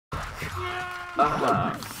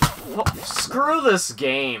Screw this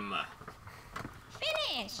game.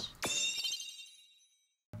 Finish.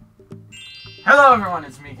 Hello everyone,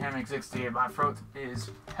 it's me, Kamek60. My throat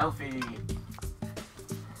is healthy.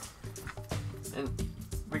 And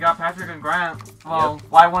we got Patrick and Grant. Well,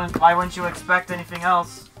 yep. Why wouldn't you expect anything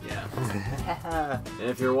else? Yeah. And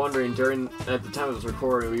if you're wondering, at the time it was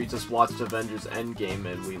recorded, we just watched Avengers Endgame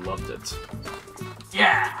and we loved it.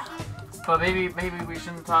 Yeah. But maybe we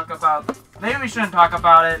shouldn't talk about. Maybe we shouldn't talk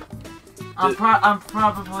about it. I'm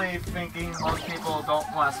probably thinking most people don't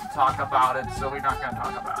want us to talk about it, so we're not gonna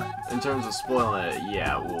talk about it. In terms of spoiling it,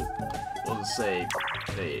 yeah, we'll just say,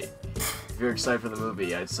 hey, if you're excited for the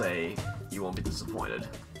movie, I'd say you won't be disappointed.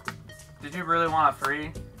 Did you really want a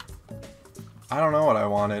free? I don't know what I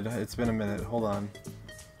wanted. It's been a minute. Hold on.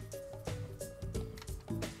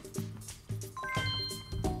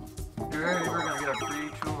 You were gonna get a free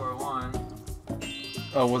 2 or 1.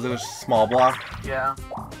 Oh, was it a small block? Yeah.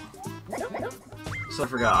 So I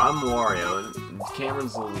forgot, I'm Wario, and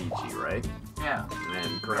Cameron's Luigi, right? Yeah.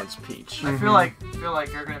 And Grant's Peach. I feel like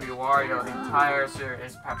you're gonna be Wario the entire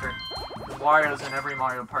series, Patrick. Wario's in every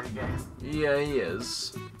Mario Party game. Yeah, he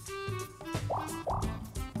is.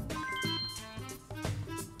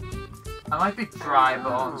 I might be Dry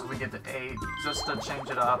Bones when we get to 8, just to change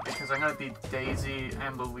it up, because I'm gonna be Daisy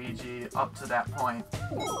and Luigi up to that point.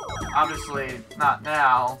 Obviously, not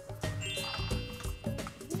now.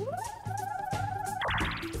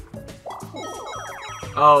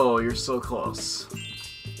 Oh, you're so close.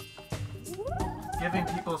 Giving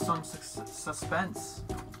people some suspense.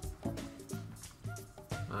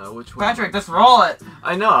 Which way? Patrick, just roll it!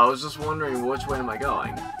 I know, I was just wondering which way am I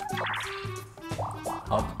going?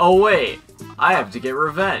 Up. Oh wait, I have to get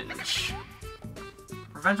revenge.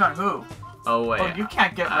 Revenge on who? Oh wait. Oh, you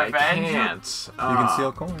can't get revenge. I can't. You can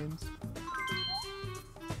steal coins.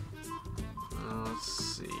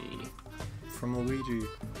 Let's see. From Luigi,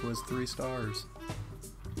 who has 3 stars.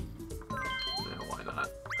 Yeah, why not?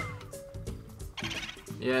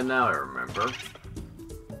 Yeah, now I remember.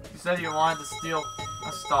 You said you wanted to steal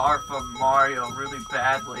a star from Mario really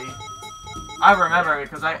badly. I remember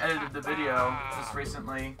because I edited the video just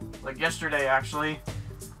recently, like yesterday actually.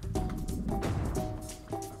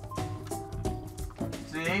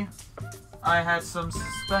 See? I had some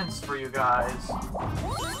suspense for you guys.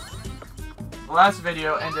 The last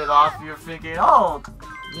video ended off, you're thinking, oh,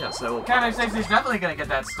 yes, I will. Kamek60 is definitely gonna get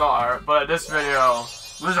that star, but this video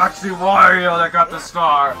was actually Wario that got the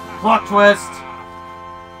star. Plot twist!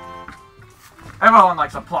 Everyone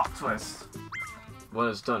likes a plot twist. When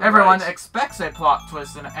it's done Everyone right. expects a plot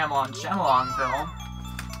twist in an M. Night Shyamalan film.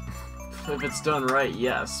 If it's done right,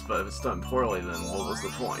 yes, but if it's done poorly, then what was the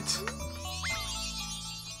point?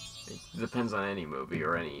 It depends on any movie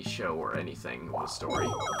or any show or anything with a story.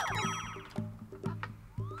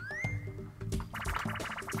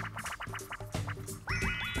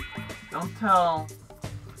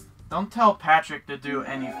 Don't tell Patrick to do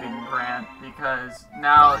anything, Grant, because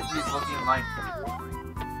now he's looking like...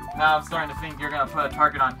 Now I'm starting to think you're gonna put a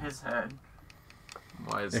target on his head.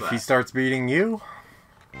 Why is if that? he starts beating you?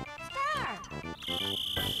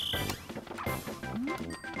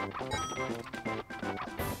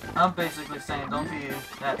 I'm basically saying don't be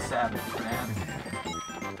that savage, Grant.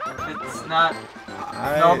 It's not...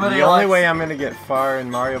 The only way I'm gonna get far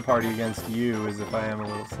in Mario Party against you is if I am a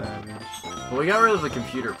little savage. Well, we got rid of the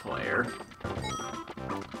computer player.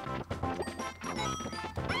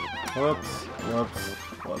 Whoops. Whoops.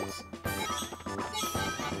 Whoops.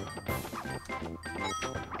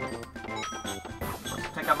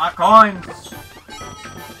 Take out my coins!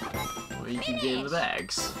 Well, you keep getting the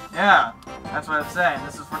bags. Yeah, that's what I'm saying.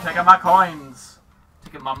 This is for taking my coins.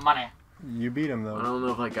 Taking my money. You beat him, though. I don't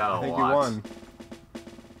know if I got a lot. I think you won.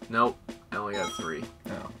 Nope. I only got 3.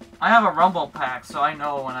 No. I have a rumble pack, so I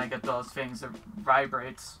know when I get those things, it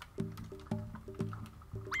vibrates.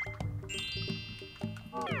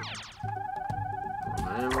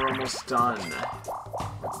 And we're almost done.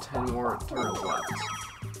 With 10 more turns left.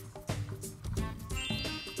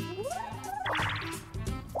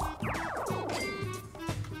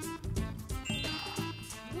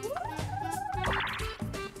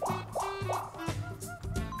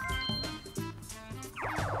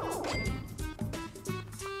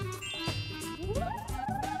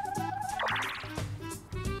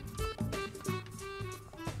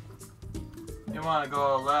 You want to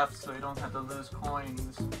go left so you don't have to lose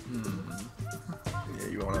coins. Yeah,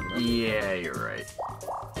 you won't have enough. Yeah, you're right.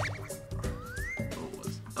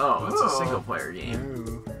 Oh, it's a single player game.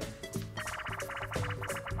 Ooh.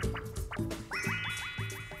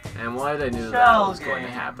 And why did I knew that was going to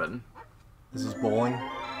happen? This is bowling?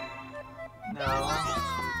 No.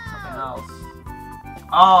 Something else.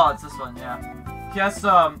 Oh, it's this one, yeah. He has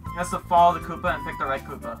to follow the Koopa and pick the right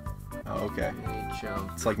Koopa. Oh, okay.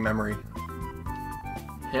 Jump. It's like memory.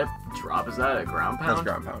 Hip drop. Is that a ground pound?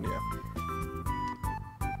 That's ground pound, yeah.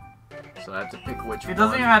 So I have to pick which He one.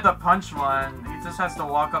 doesn't even have to punch one. He just has to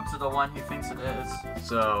walk up to the one he thinks it is.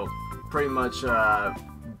 So pretty much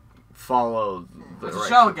follow the It's a right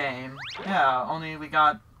shell game. Yeah, only we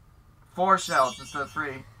got 4 shells instead of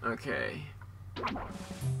 3. Okay.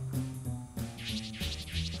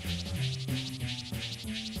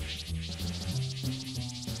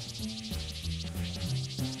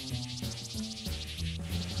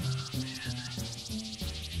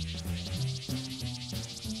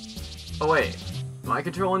 Oh wait, am I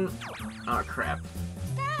controlling? Oh crap.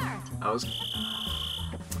 I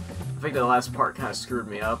think the last part kind of screwed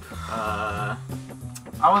me up. I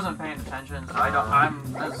wasn't paying attention, so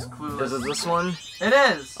I'm as clueless. Is it this one? It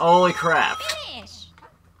is! Holy crap. Finish.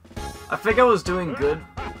 I think I was doing good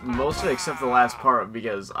most of it except the last part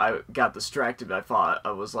because I got distracted. I thought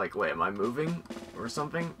I was like, wait, am I moving or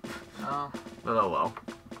something? Oh. But oh well.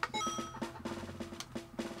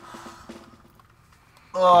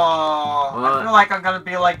 Oh, I feel like I'm gonna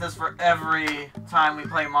be like this for every time we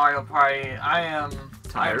play Mario Party. I am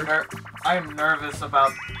nervous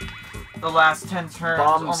about the last 10 turns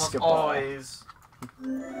Bomb almost skip all. always.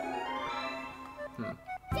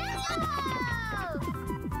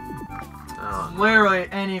 Oh, Literally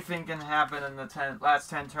anything can happen in the last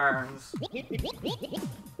 10 turns.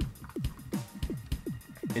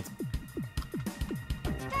 It's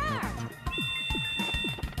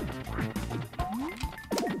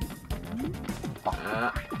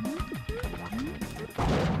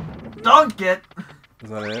Dunk it! Is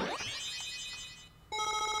that it?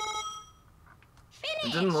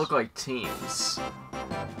 it didn't look like teams.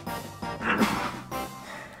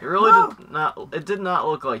 It really did not. It did not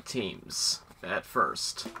look like teams at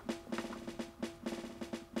first.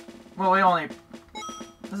 Well,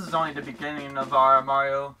 this is only the beginning of our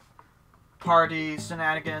Mario Party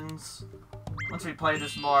shenanigans. Once we play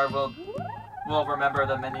this more, we'll remember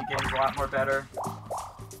the mini games a lot more better.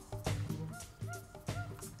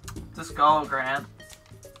 Just go, Grant.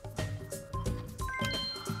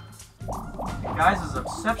 You guys'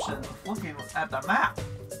 obsession with looking at the map.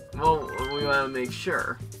 Well, we want to make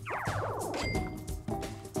sure.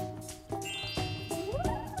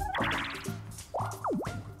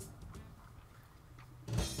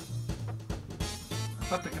 I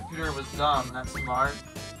thought the computer was dumb. That's smart.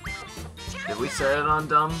 Did we set it on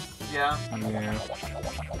dumb? Yeah. Yeah.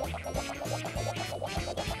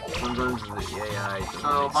 Sometimes the AI doesn't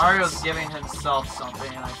So make Mario's sense. giving himself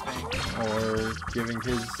something, I think. Or giving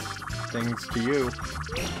his things to you.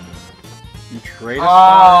 You trade a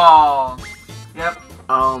star? Oh! Yep,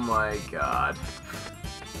 Oh my god.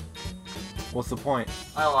 What's the point?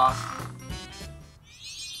 I lost.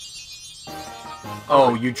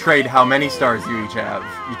 Oh, you trade how many stars you each have.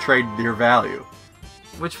 You trade your value.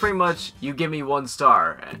 Which pretty much, you give me 1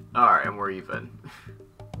 star. Alright, and we're even.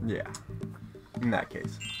 Yeah. In that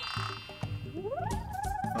case.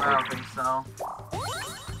 I don't think so.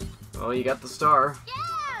 Well, you got the star.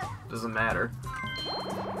 Doesn't matter.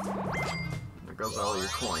 There goes all your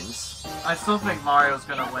coins. I still think Mario's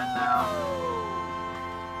gonna win now.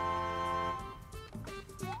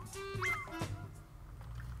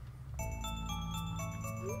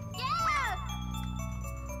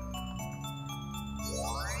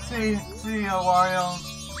 See, Wario.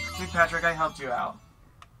 See, Patrick, I helped you out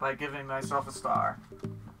by giving myself a star.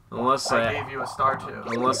 Unless I gave you a star too.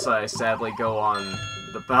 Unless I sadly go on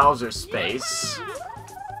the Bowser space.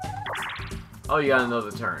 Oh, you got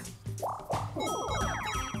another turn.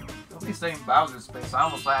 Don't be saying Bowser space. I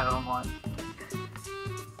almost landed on one.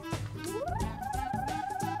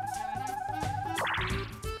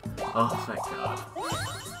 Oh, thank God.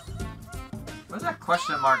 What does that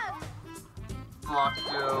question mark block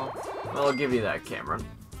do? Well, I'll give you that, Cameron.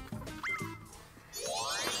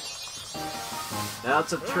 Now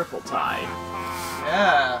it's a triple tie.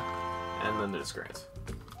 Yeah. And then there's Grant.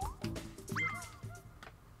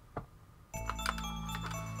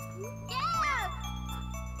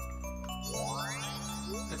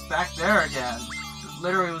 It's back there again. It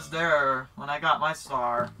literally was there when I got my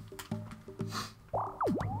star.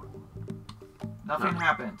 Nothing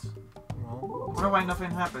happened. Well, What do I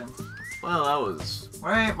nothing happened? Well, that was...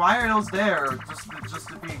 Why are those there? Just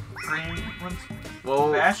to be green ones?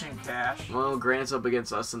 Well, Bashing cash. well, Grant's up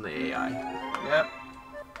against us and the AI. Yep.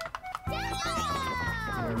 can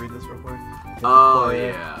I read this real quick? Oh, Play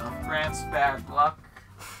it. yeah. Grant's bad luck.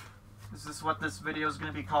 Is this what this video is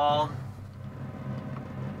gonna be called?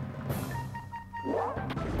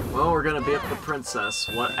 Well, we're gonna beat up the princess.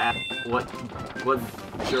 What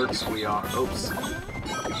jerks we are. Oops.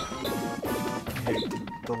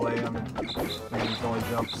 Delay on it. And you can only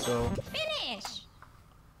jump, so... Finish!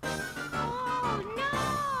 Oh, no!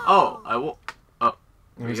 Oh, I will... Oh.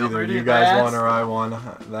 It was Yep. either you guys won or I won.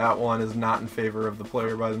 That one is not in favor of the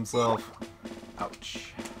player by themselves.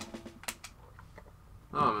 Ouch.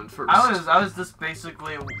 Oh, I'm in first. I was just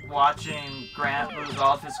basically watching Grant lose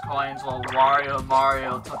all of his coins while Wario and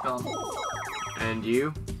Mario took them. And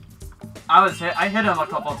you? I hit him a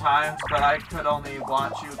couple times, but I could only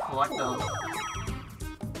watch you collect them.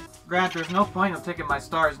 Grant, there's no point of taking my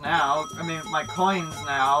stars now. I mean, my coins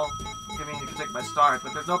now. I mean, you can take my stars,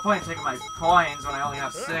 but there's no point in taking my coins when I only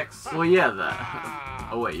have 6. Well, yeah, that.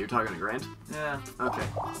 Oh, wait, you're talking to Grant? Yeah. Okay.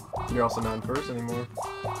 You're also not in first anymore.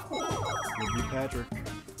 Would be Patrick.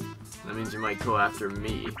 That means you might go after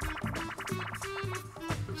me.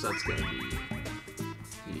 Which that's gonna be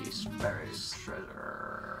very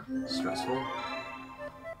stressful.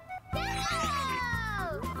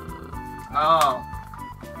 Oh.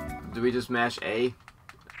 Do we just mash A?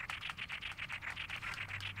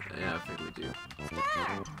 Yeah, I think we do.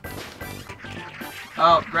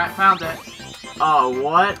 Oh, Grant found it. Oh,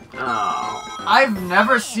 what? Oh. I've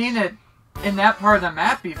never seen it in that part of the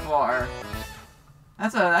map before.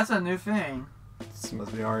 That's a new thing. This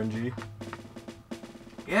must be RNG.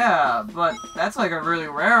 Yeah, but that's like a really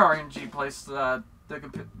rare RNG place that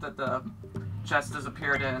the chest has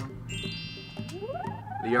appeared in.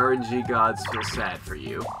 The RNG gods feel sad for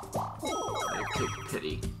you. They take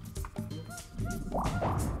pity.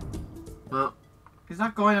 Well, He's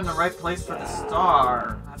not going in the right place for the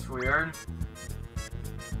star. That's weird.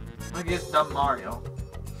 Look, he's dumb Mario.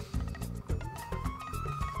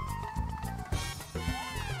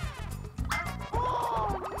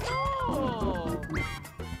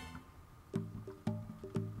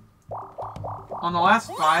 On the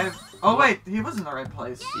last 5... Oh wait, he was in the right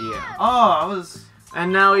place. yeah. Oh, I was...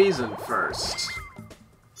 And now he's in first.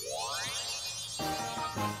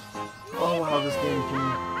 Oh, how this game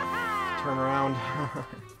can turn around.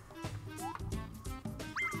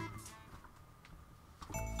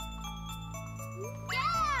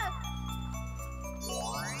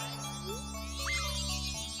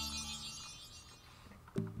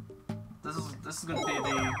 This is gonna be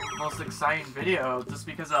the most exciting video just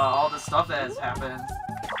because of all the stuff that has happened.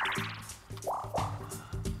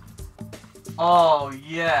 Oh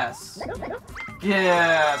yes.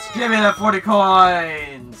 Yes! Give me that 40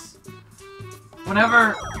 coins!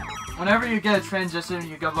 Whenever you get a transition,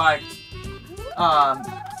 you go by the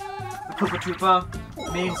Koopa Troopa,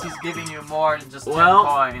 means he's giving you more than just 10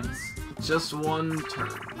 coins. Just one turn.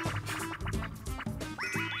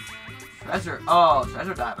 Treasure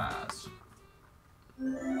divers.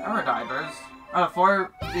 Treasure divers. 4v4?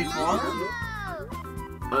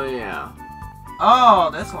 Oh yeah. Oh,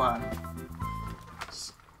 this one.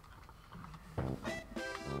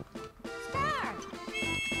 I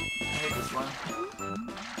hate this one.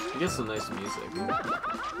 You get some nice music.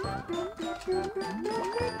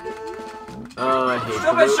 Oh, I hate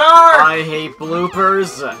Stupid shark! I hate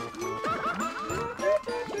bloopers.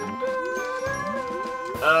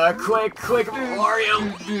 Quick, Mario.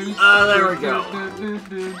 There we go.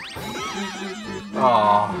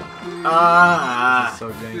 Aw. Ah.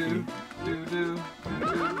 So janky.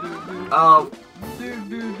 Oh.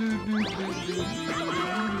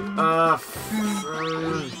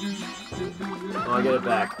 Oh, I get it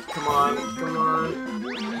back. Come on.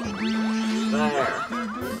 There.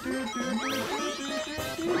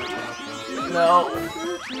 No.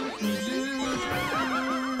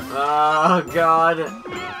 Oh, God.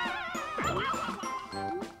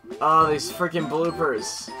 Oh, these freaking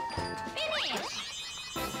bloopers.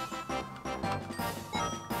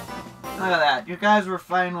 Look at that. You guys were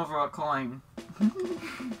fighting over a coin.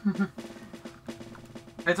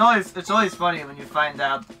 It's always funny when you find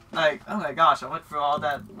out, like, oh my gosh, I went through all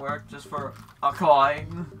that work just for a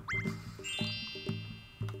coin.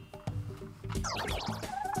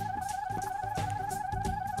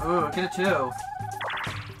 Ooh, get a 2.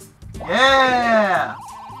 Yeah!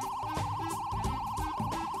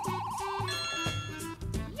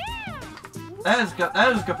 That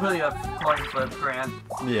is completely a coin flip, Grant.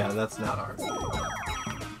 Yeah, that's not RNG.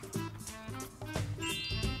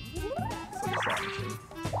 It's like a slot machine.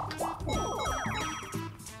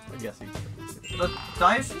 I guess you could. The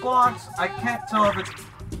dice blocks, I can't tell if it's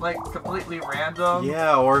like completely random.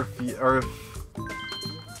 Yeah, or if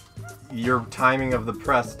your timing of the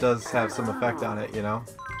press does have some effect on it, you know?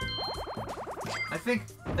 I think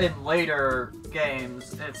in later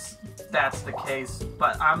games that's the case,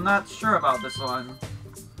 but I'm not sure about this one.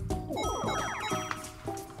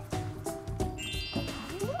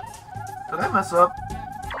 Did I mess up?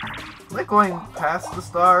 Am I going past the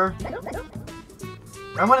star?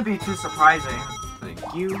 That wouldn't be too surprising.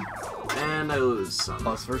 Thank you. And I lose some.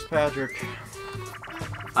 Us versus Patrick.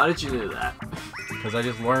 How did you know that? Because I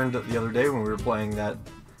just learned the other day when we were playing that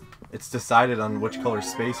it's decided on which color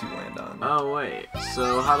space you land on. Oh, wait.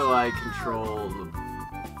 So how do I control the...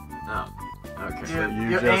 Oh, okay. So you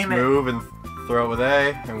You just aim it. move and throw it with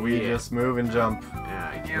A, and we Yeah. just move and jump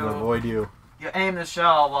Yeah, and You avoid you. aim the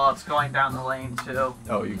shell while it's going down the lane too.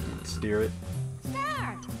 Oh, you can steer it.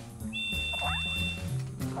 Start.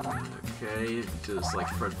 Okay, do this like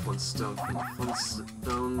Fred Flintstone from the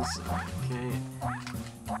Flintstones. Okay.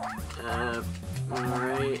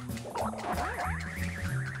 Alright.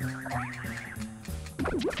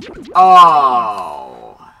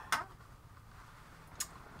 Oh!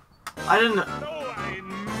 I didn't...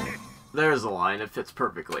 There's a line, it fits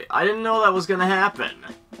perfectly. I didn't know that was gonna happen.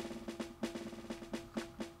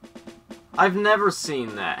 I've never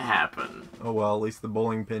seen that happen. Oh well, at least the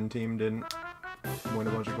bowling pin team didn't win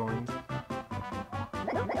a bunch of coins.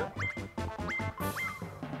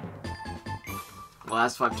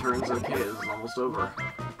 Last 5 turns, okay, this is almost over.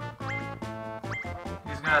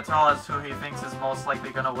 He's gonna tell us who he thinks is most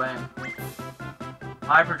likely gonna win.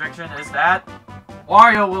 My prediction is that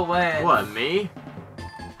Wario will win. What, me?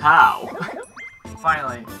 How?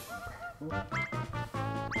 Finally.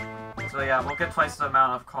 So yeah, we'll get twice the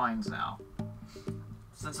amount of coins now.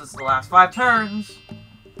 Since it's the last 5 turns.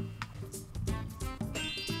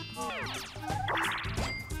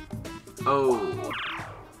 Oh.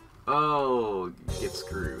 Oh, get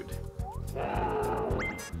screwed.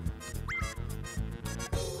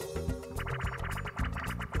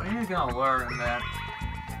 When are you gonna learn that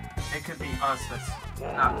it could be us that's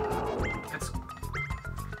not... It's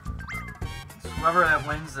whoever that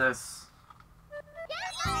wins this.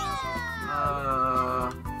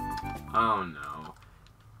 Oh no.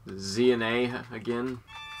 Z and A again?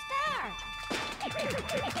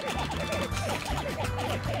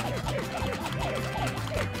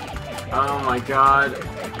 Oh my god.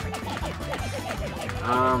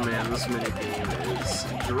 Oh man, this minigame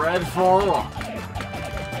is dreadful.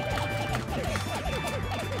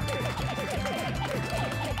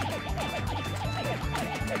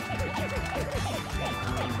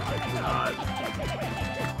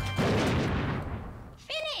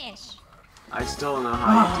 Finish. I still don't know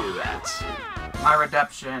how you do that. My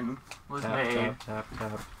redemption was Tap, made. tap, tap,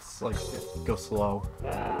 tap. It's like, go slow.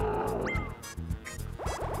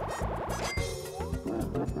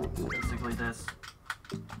 Basically this.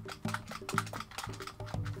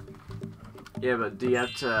 Yeah, but do you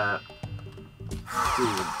have to do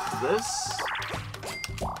this?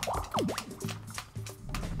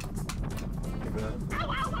 Give it up.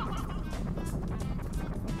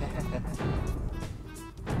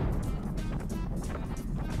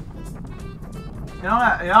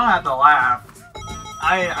 You don't have to laugh.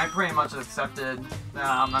 I pretty much accepted that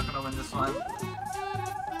I'm not gonna win this one. I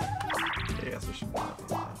guess I should be laughing at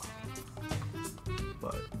that.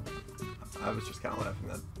 But I was just kind of laughing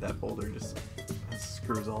that that boulder just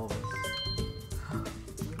screws all of us.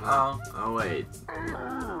 Oh. Oh wait.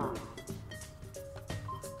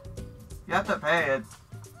 You have to pay it.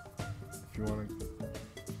 If you want to.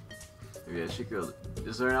 Maybe I should go.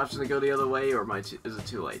 Is there an option to go the other way, or is it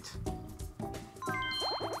too late?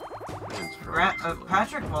 It's probably too late.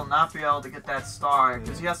 Patrick will not be able to get that star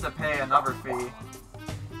because he has to pay another fee. Wait.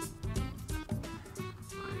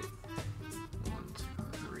 1, 2,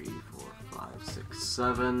 3, 4, 5, 6,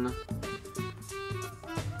 7.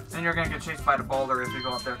 And you're gonna get chased by the boulder if you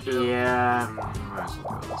go up there too. Yeah, might as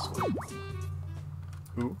well go this way.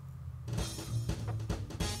 Who?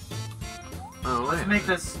 Oh wait.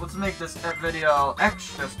 Let's make this video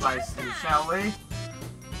extra spicy, shall we?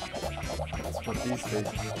 That's what these stages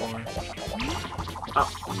are for.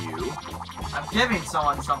 Oh, you. I'm giving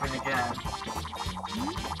someone something again.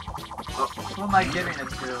 Oh, Who am I giving it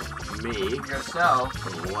to? me. Yourself.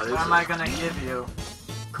 What is What am I gonna give you?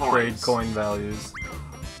 Coins. Trade coin values.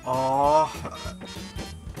 Oh,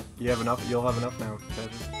 you have enough. You'll have enough now,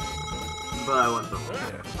 Patrick. But I want the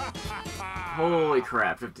one. Yeah. Holy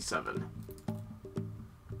crap, 57.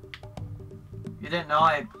 You didn't know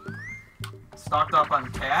I stocked up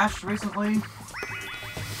on cash recently?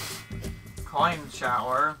 Coin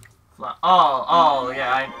shower. Oh,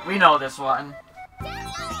 yeah, we know this one. Did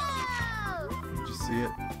you see it?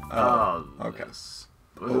 Oh, okay. Yes.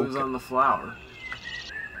 Who's Okay. on the flower?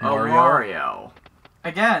 Mario. Oh, Mario.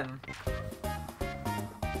 Again.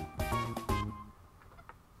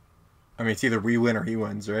 I mean, it's either we win or he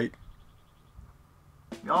wins, right?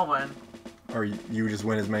 Y'all win. Or you just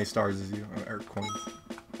win as many stars as you, or coins.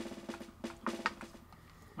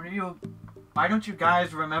 Why don't you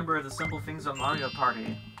guys remember the simple things of Mario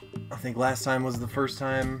Party? I think last time was the first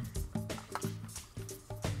time.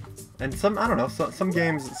 And some, I don't know, some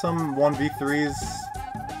games, some 1v3s.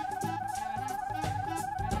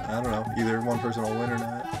 I don't know, either one person will win or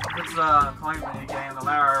not. It's a coin mini game, no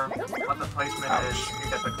matter what the placement is, you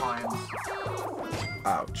get the coins.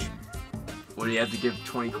 Ouch. What, do you have to give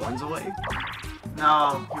 20 coins away?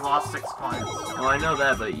 No, you lost 6 coins. Well, I know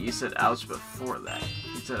that, but you said ouch before that.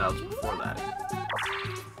 You said ouch before that.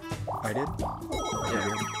 I did? Yeah.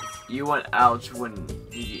 You went ouch when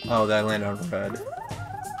you... Oh, that landed on red.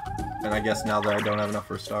 And I guess now that I don't have enough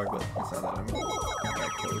for a star, but it's not that I'm that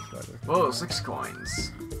close either. Whoa, 6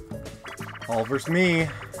 coins. All versus me.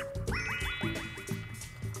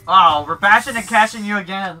 Oh, we're bashing and cashing you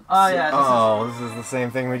again. Oh yeah. This is the same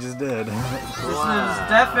thing we just did. This is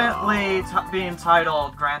definitely being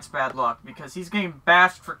titled Grant's Bad Luck, because he's getting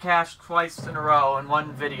bashed for cash twice in a row in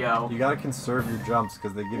one video. You gotta conserve your jumps,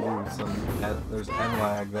 because they give you some... There's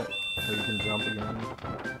N-lag that so you can jump again.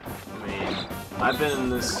 I mean, I've been in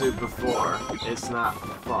this suit before. It's not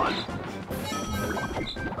fun.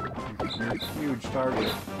 You're a huge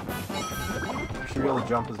target. You should be able to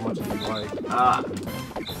jump as much as you like. Ah.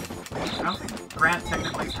 I don't think Grant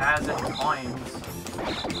technically has any coins.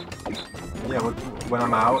 Yeah, when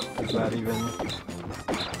I'm out, is that even...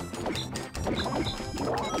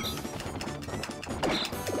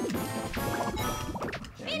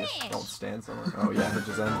 Yeah, just don't stand somewhere. Oh yeah, it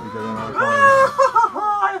just ends because I'm out of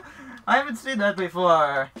coins. I haven't seen that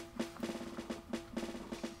before.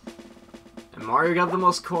 And Mario got the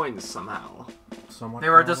most coins somehow. Somewhat They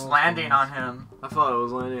were just normal landing coins. on him. I thought it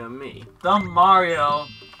was landing on me. Dumb Mario.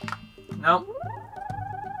 Nope.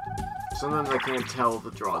 Sometimes I can't tell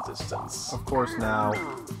the draw distance. Of course now.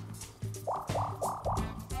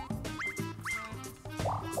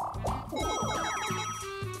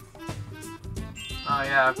 Oh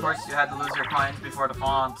yeah, of course you had to lose your coins before the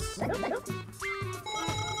Womps.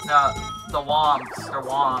 No, the Womps. They're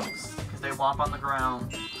Womps. Because they womp on the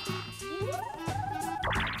ground.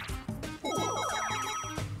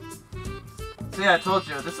 So yeah, I told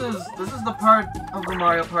you, this is the part of the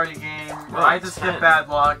Mario Party game where I just get bad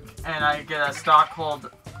luck and I get a stock hold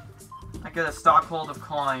of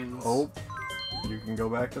coins. Oh, you can go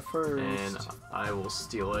back to first. And I will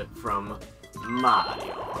steal it from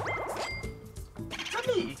Mario.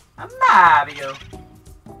 To me, I'm Mario.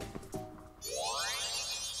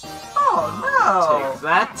 Oh no! Take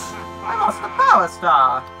that. I lost the Power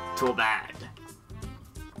Star. Too bad.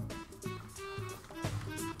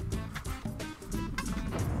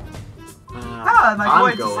 How am I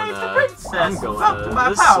going to going save the I'm princess? going Up to my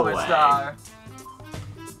this Power way. Star.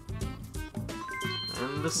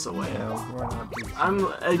 And this away. Yeah, we're not too- I'm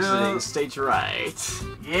exiting No. stage right.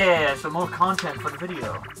 Yeah, some more content for the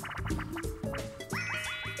video.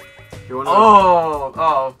 If you're wondering,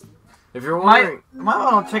 Oh. if you're Might wondering,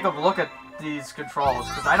 want to take a look at these controls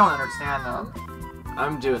because I don't understand them.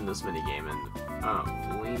 I'm doing this minigame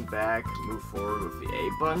and lean back, move forward with the A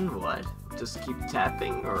button. What? Just keep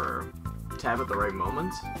tapping or tap at the right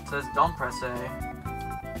moment? It says don't press A.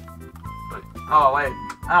 But Oh wait,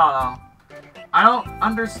 I don't know. I don't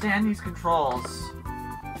understand these controls.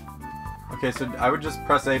 Okay, so I would just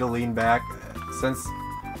press A to lean back, since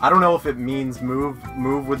I don't know if it means move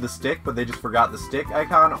with the stick, but they just forgot the stick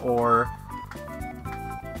icon, or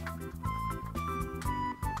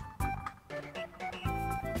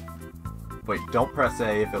wait, don't press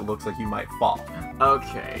A if it looks like you might fall.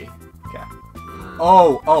 okay. Okay.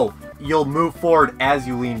 Oh, you'll move forward as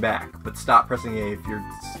you lean back, but stop pressing A if you're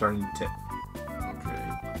starting to tip.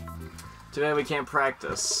 Okay. Too bad we can't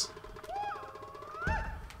practice.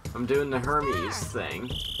 I'm doing the Hermes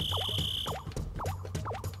thing.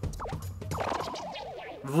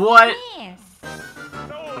 What? Yes.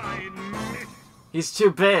 He's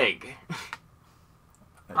too big.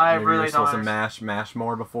 I Maybe really you're supposed don't to mash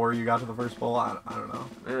more before you got to the first bowl. I don't know.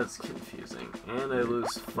 It's confusing. And I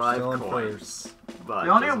lose 5 still in coins. But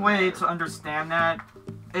The only doesn't way matter. to understand that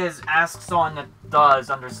is ask someone that does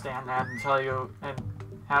understand that and tell you and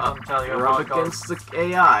have them tell you You're how up it goes. against the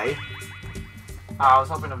AI. I was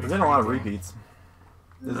hoping to be. There's been a lot of free. repeats.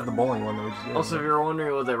 This is the bowling one that we just did. Also, if you're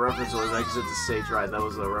wondering what that reference was, Exit the Stage Right, that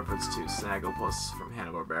was a reference to Snagglepuss from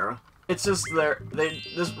Hanna-Barbera. It's just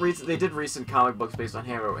they did recent comic books based on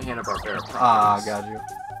Hanna-Barbera properties. Ah, got you.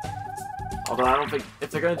 Although I don't think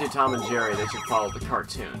if they're gonna do Tom and Jerry, they should follow the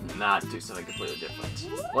cartoon, not do something completely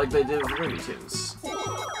different, like they did with Looney Tunes.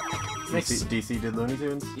 DC did Looney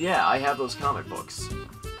Tunes? Yeah, I have those comic books.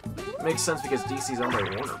 Makes sense because DC's owned by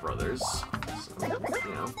Warner Brothers. So, you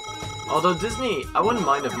know. Although Disney, I wouldn't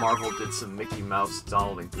mind if Marvel did some Mickey Mouse,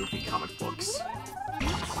 Donald, and Goofy comic books.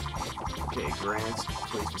 Okay, Grant,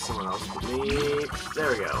 please be someone else but me.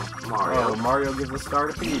 There we go, Mario. Oh, Mario gives a star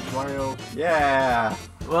to Peach. Mario, yeah.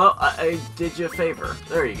 Well, I did you a favor.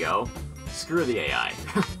 There you go. Screw the AI.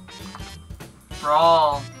 For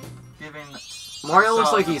all giving. Mario looks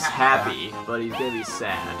So, like he's yeah. happy, but he's gonna be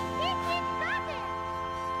sad.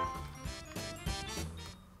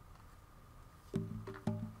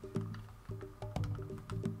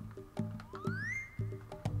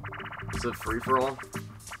 Is it free for all?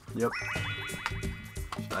 Yep.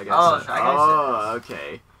 I guess. Oh, I guess oh,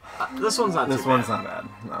 okay. This one's not This too one's bad. not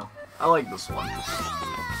bad. No. I like this one.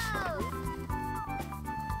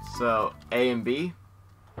 So, A and B.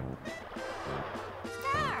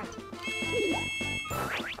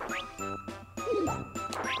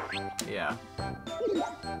 Yeah.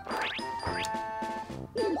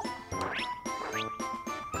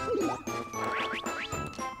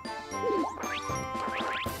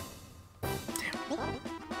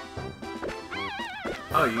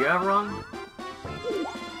 Oh, you got it wrong?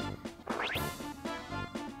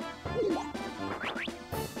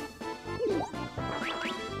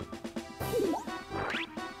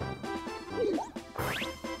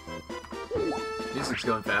 Music's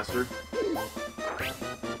going faster.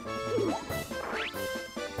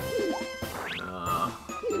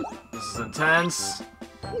 This is intense.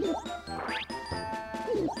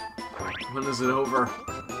 When is it over?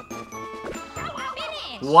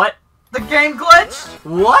 Finish. What? The game glitched.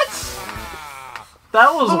 What? That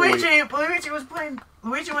was weird.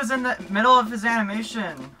 Luigi was in the middle of his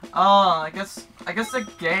animation. Oh, I guess the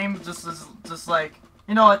game just is just like,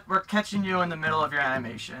 you know what? We're catching you in the middle of your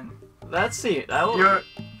animation. That was Your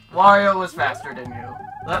Wario was faster than you.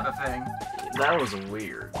 Type of thing. that was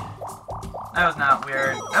weird. That was not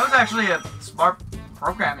weird. That was actually a smart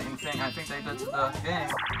programming thing I think they did to the game.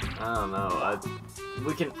 I don't know.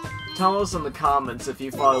 We can tell us in the comments if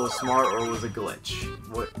you thought it was smart or was a glitch.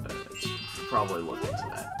 What? Should probably look into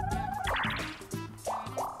that.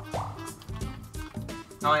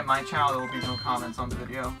 Not only my channel, there will be no comments on the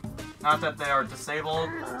video. Not that they are disabled.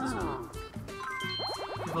 Just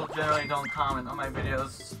people generally don't comment on my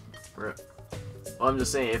videos. Well, I'm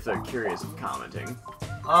just saying if they're curious of commenting.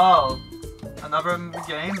 Oh, another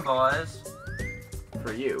game, boys.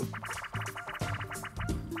 For you.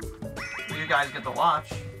 You guys get to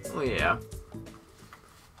watch. Oh yeah.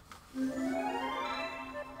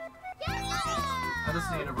 I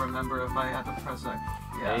just need to remember if I have to press that.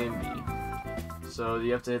 A Yeah. and B. So do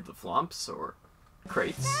you have to hit the flumps or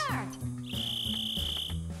crates?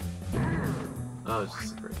 Oh, it's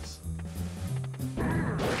just the crates.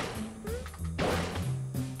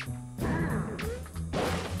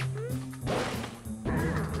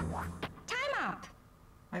 Time out.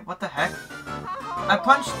 Wait, what the heck? I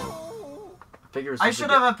punched. I should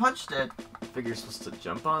have punched it. I figure you're supposed to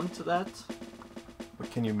jump onto that.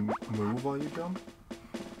 But can you move while you jump?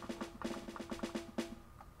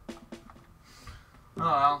 Oh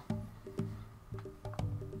well.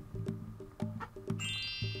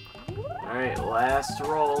 Alright, last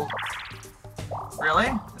roll. Really?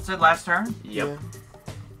 It said last turn? Yep. Yeah.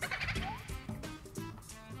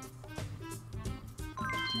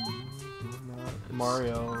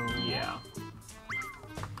 Mario. Yeah.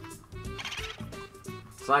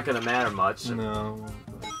 It's not gonna matter much. No.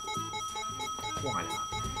 But why not?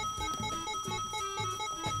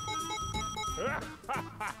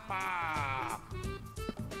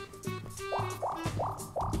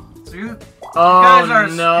 So you Oh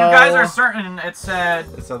guys are certain it said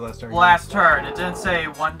It said last turn. last turn. It didn't say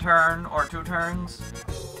one turn or two turns.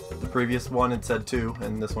 The previous one it said 2,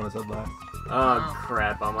 and this one it said last. Oh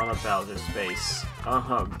crap, I'm on a Bowser space.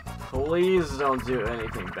 Please don't do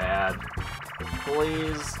anything bad.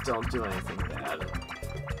 Please don't do anything bad.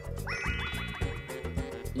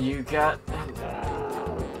 You got...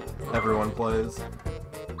 Everyone plays.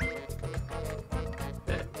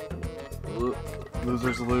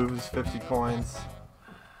 Losers lose 50 coins.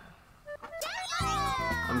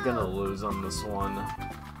 I'm gonna lose on this one.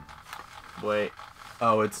 Wait.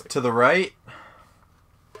 Oh, it's to the right?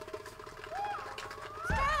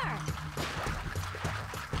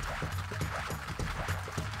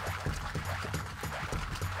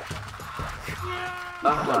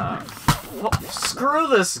 Screw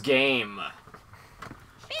this game.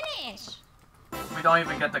 Finish. We don't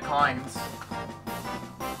even get the coins.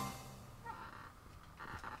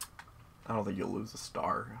 I don't think you'll lose a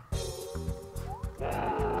star.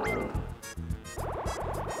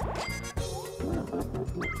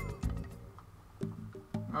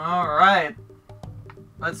 Alright.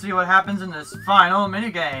 Let's see what happens in this final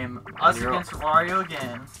minigame. Us You're against Wario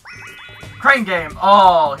again. Crane game.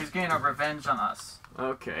 Oh, he's getting a revenge on us.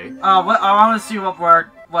 Okay. I want to see what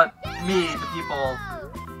me, the people,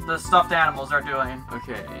 the stuffed animals are doing.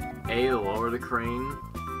 Okay. A to lower the crane.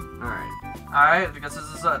 Alright. Alright, because this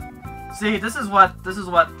is a... See, this is what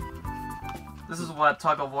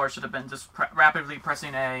Tug of War should have been, just rapidly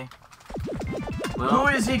pressing A. Well, Who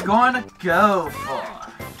is he going to go for?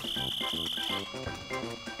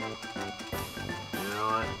 you know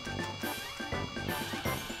what?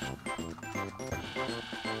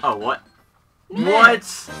 Oh, what? What?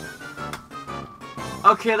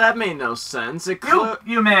 Okay, that made no sense.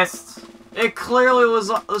 You missed. It clearly was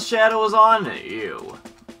the shadow was on you.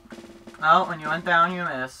 No, when you went down, you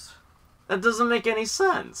missed. That doesn't make any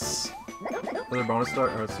sense. Another bonus star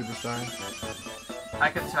or a superstar? I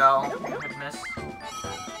could tell you had missed.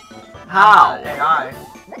 How? AI.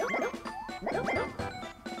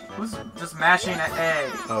 Who's just mashing at A?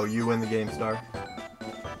 Oh, you win the game star.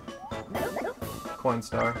 Coin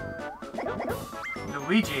star.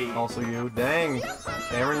 Luigi. Also you. Dang.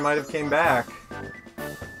 Cameron might have came back.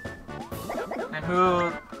 And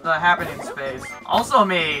who? The happening space. Also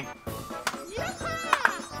me.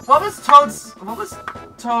 What was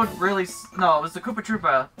Toad really? No, it was the Koopa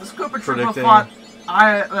Troopa. This Koopa Troopa Predicting. thought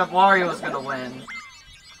that Wario was gonna win.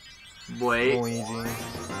 Wait. Luigi.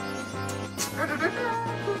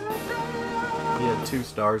 He had 2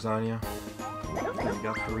 stars on you. You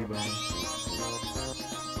got 3 bonus.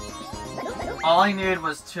 All I needed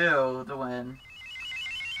was 2 to win.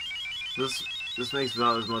 This makes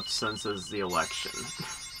about as much sense as the election.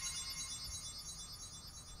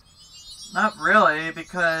 Not really,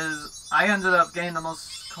 because I ended up getting the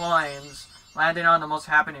most coins, landing on the most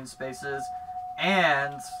happening spaces,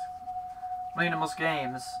 and winning the most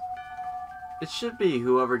games. It should be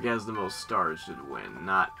whoever gets the most stars should win,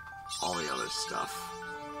 not all the other stuff.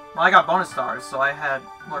 Well, I got bonus stars, so I had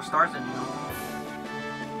more stars than you.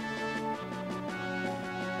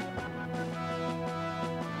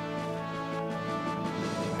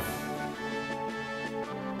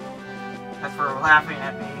 That's for laughing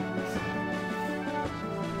at me.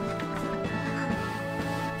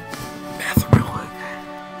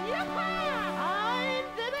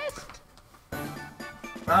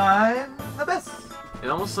 I'm the best. It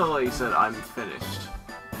almost sounded like you said, I'm finished.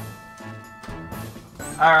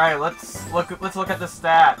 Alright, let's look at the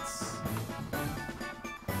stats.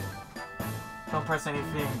 Don't press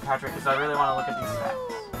anything, Patrick, because I really want to look at these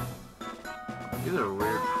stats. These are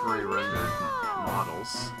weird pre-rendered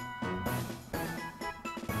models.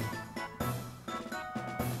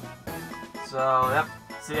 So, yep.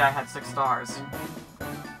 See, I had 6 stars.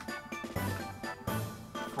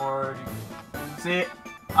 40. See,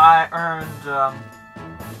 I earned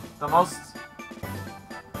the most.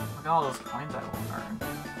 Look at all those coins I earned.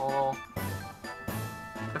 Total.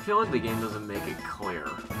 I feel like the game doesn't make it clear,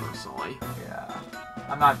 personally. Yeah.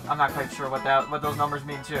 I'm not quite sure what those numbers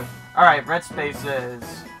mean too. All right, red spaces.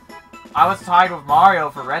 I was tied with Mario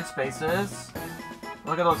for red spaces.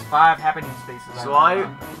 Look at those 5 happening spaces. So I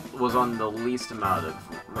was on the least amount of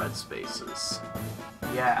red spaces.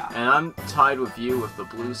 Yeah. And I'm tied with you with the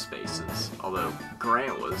blue spaces, although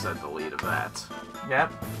Grant was at the lead of that.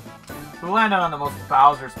 Yep. Who landed on the most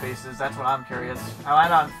Bowser spaces? That's what I'm curious. I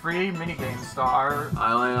landed on 3 minigame star.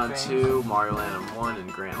 I landed on things. 2, Mario landed on 1,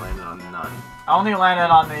 and Grant landed on none. I only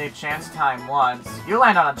landed on the chance time once. You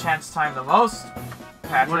landed on chance time the most,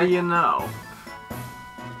 Patrick. What do you know?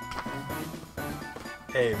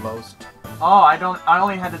 Hey, most. Oh, I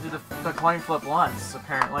only had to do the coin flip once,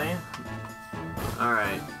 apparently.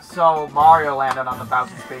 Alright. So Mario landed on the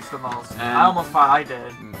Bowser space the most. And- I almost thought I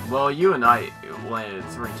did. Well, you and I landed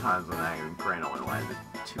 3 times on that, and Grant only landed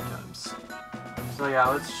 2 times. So yeah,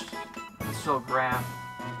 let's show Grant.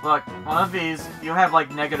 Look, one of these, you have like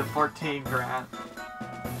 -14, Grant.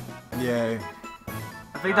 Yay.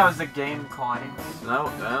 I think that was the game coins. And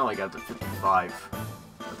I only got to 55.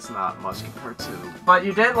 That's not much compared to... But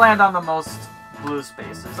you did land on the most blue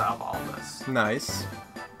spaces out of all this. Nice.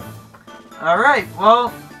 Alright,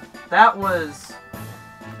 well, that was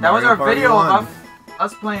Mario our Party video 1. of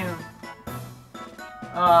us playing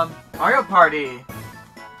Mario Party.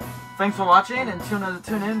 Thanks for watching, and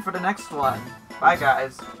tune in for the next one. Bye,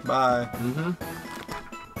 guys. Bye. Mm-hmm.